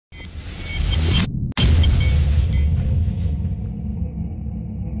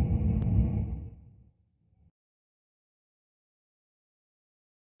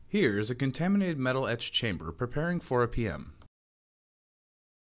Here is a contaminated metal etch chamber preparing for a PM.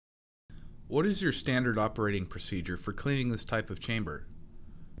 What is your standard operating procedure for cleaning this type of chamber?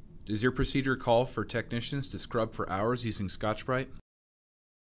 Does your procedure call for technicians to scrub for hours using Scotch-Brite?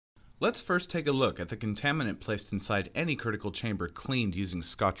 Let's first take a look at the contaminant placed inside any critical chamber cleaned using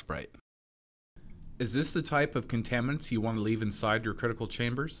Scotch-Brite. Is this the type of contaminants you want to leave inside your critical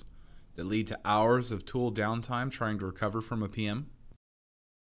chambers that lead to hours of tool downtime trying to recover from a PM?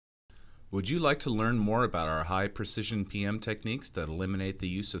 Would you like to learn more about our high precision PM techniques that eliminate the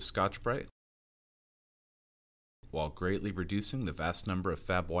use of Scotch-Brite while greatly reducing the vast number of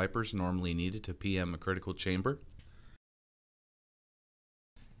fab wipers normally needed to PM a critical chamber?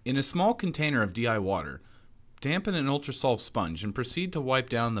 In a small container of DI water, dampen an ultrasolve sponge and proceed to wipe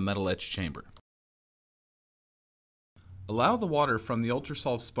down the metal etch chamber. Allow the water from the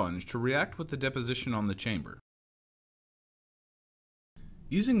ultrasolve sponge to react with the deposition on the chamber.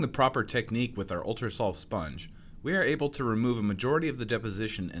 Using the proper technique with our ultrasolve sponge, we are able to remove a majority of the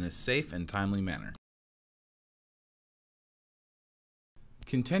deposition in a safe and timely manner.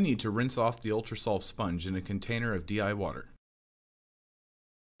 Continue to rinse off the ultrasolve sponge in a container of DI water.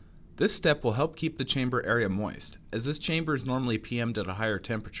 This step will help keep the chamber area moist, as this chamber is normally PM'd at a higher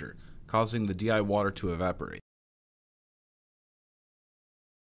temperature, causing the DI water to evaporate.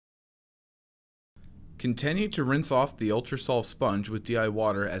 Continue to rinse off the ultrasolve sponge with DI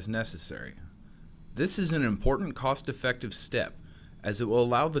water as necessary. This is an important cost-effective step, as it will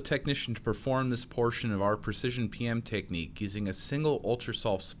allow the technician to perform this portion of our precision PM technique using a single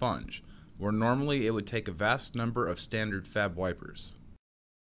ultrasolve sponge, where normally it would take a vast number of standard fab wipers.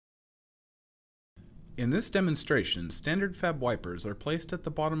 In this demonstration, standard fab wipers are placed at the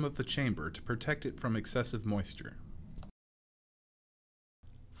bottom of the chamber to protect it from excessive moisture.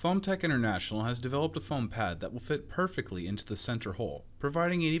 Foamtec International has developed a foam pad that will fit perfectly into the center hole,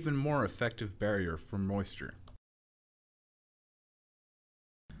 providing an even more effective barrier from moisture.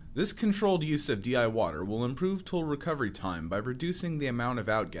 This controlled use of DI water will improve tool recovery time by reducing the amount of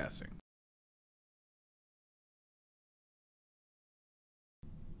outgassing.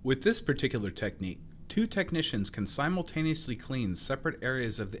 With this particular technique, two technicians can simultaneously clean separate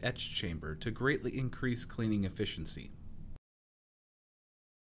areas of the etch chamber to greatly increase cleaning efficiency.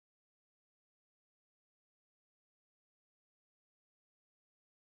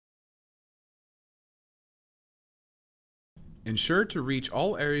 Ensure to reach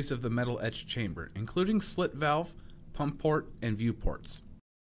all areas of the metal etch chamber, including slit valve, pump port, and view ports.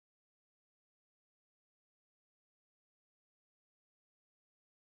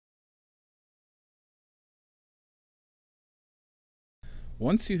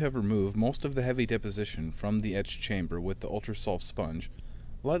 Once you have removed most of the heavy deposition from the etch chamber with the ultrasolve sponge,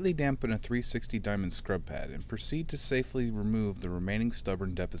 lightly dampen a 360 diamond scrub pad and proceed to safely remove the remaining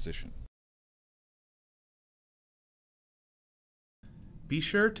stubborn deposition. Be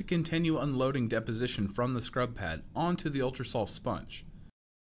sure to continue unloading deposition from the scrub pad onto the ultrasolve sponge.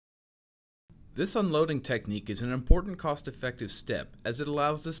 This unloading technique is an important cost-effective step, as it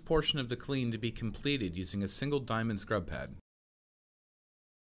allows this portion of the clean to be completed using a single diamond scrub pad.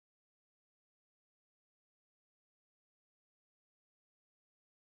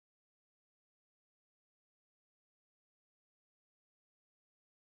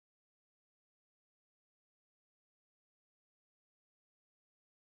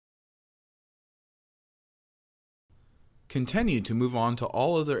 Continue to move on to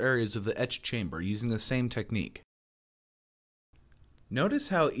all other areas of the etch chamber using the same technique. Notice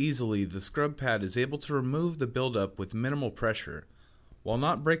how easily the scrub pad is able to remove the buildup with minimal pressure, while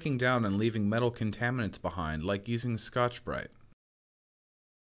not breaking down and leaving metal contaminants behind like using Scotch-Brite.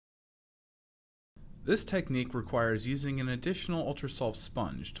 This technique requires using an additional ultrasolve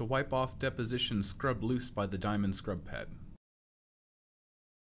sponge to wipe off deposition scrubbed loose by the diamond scrub pad.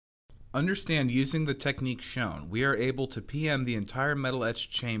 Understand, using the technique shown, we are able to PM the entire metal etch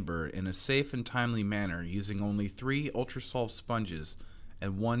chamber in a safe and timely manner using only 3 ultrasolve sponges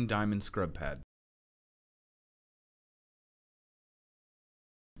and 1 diamond scrub pad.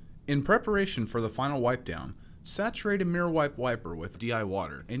 In preparation for the final wipe down, saturate a mirror wipe wiper with DI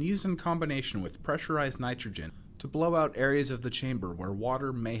water and use in combination with pressurized nitrogen to blow out areas of the chamber where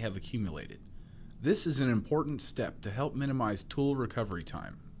water may have accumulated. This is an important step to help minimize tool recovery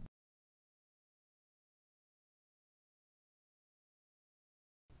time.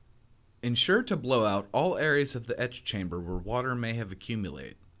 Ensure to blow out all areas of the etch chamber where water may have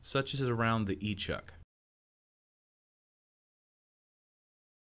accumulated, such as around the E-chuck.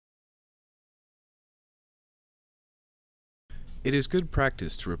 It is good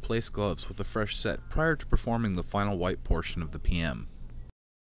practice to replace gloves with a fresh set prior to performing the final wipe portion of the PM.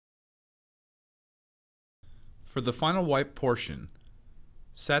 For the final wipe portion,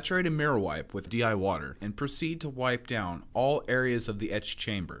 saturate a mirror wipe with DI water and proceed to wipe down all areas of the etch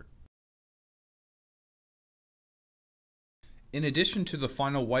chamber. In addition to the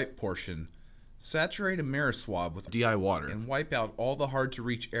final wipe portion, saturate a mirror swab with DI water and wipe out all the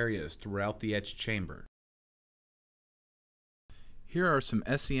hard-to-reach areas throughout the etch chamber. Here are some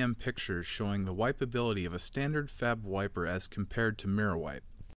SEM pictures showing the wipeability of a standard fab wiper as compared to mirror wipe.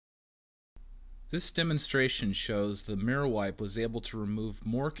 This demonstration shows the mirror wipe was able to remove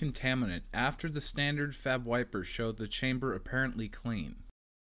more contaminant after the standard fab wiper showed the chamber apparently clean.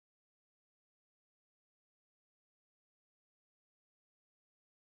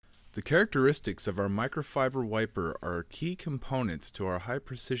 The characteristics of our microfiber wiper are key components to our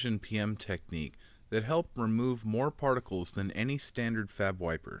high-precision PM technique that help remove more particles than any standard fab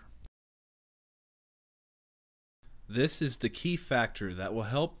wiper. This is the key factor that will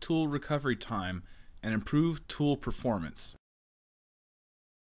help tool recovery time and improve tool performance.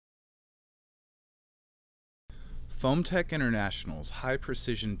 Foamtec International's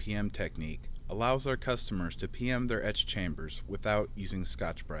high-precision PM technique allows our customers to PM their etch chambers without using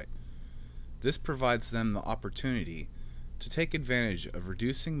Scotch-Brite. This provides them the opportunity to take advantage of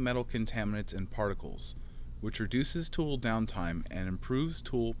reducing metal contaminants and particles, which reduces tool downtime and improves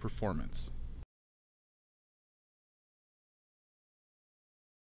tool performance.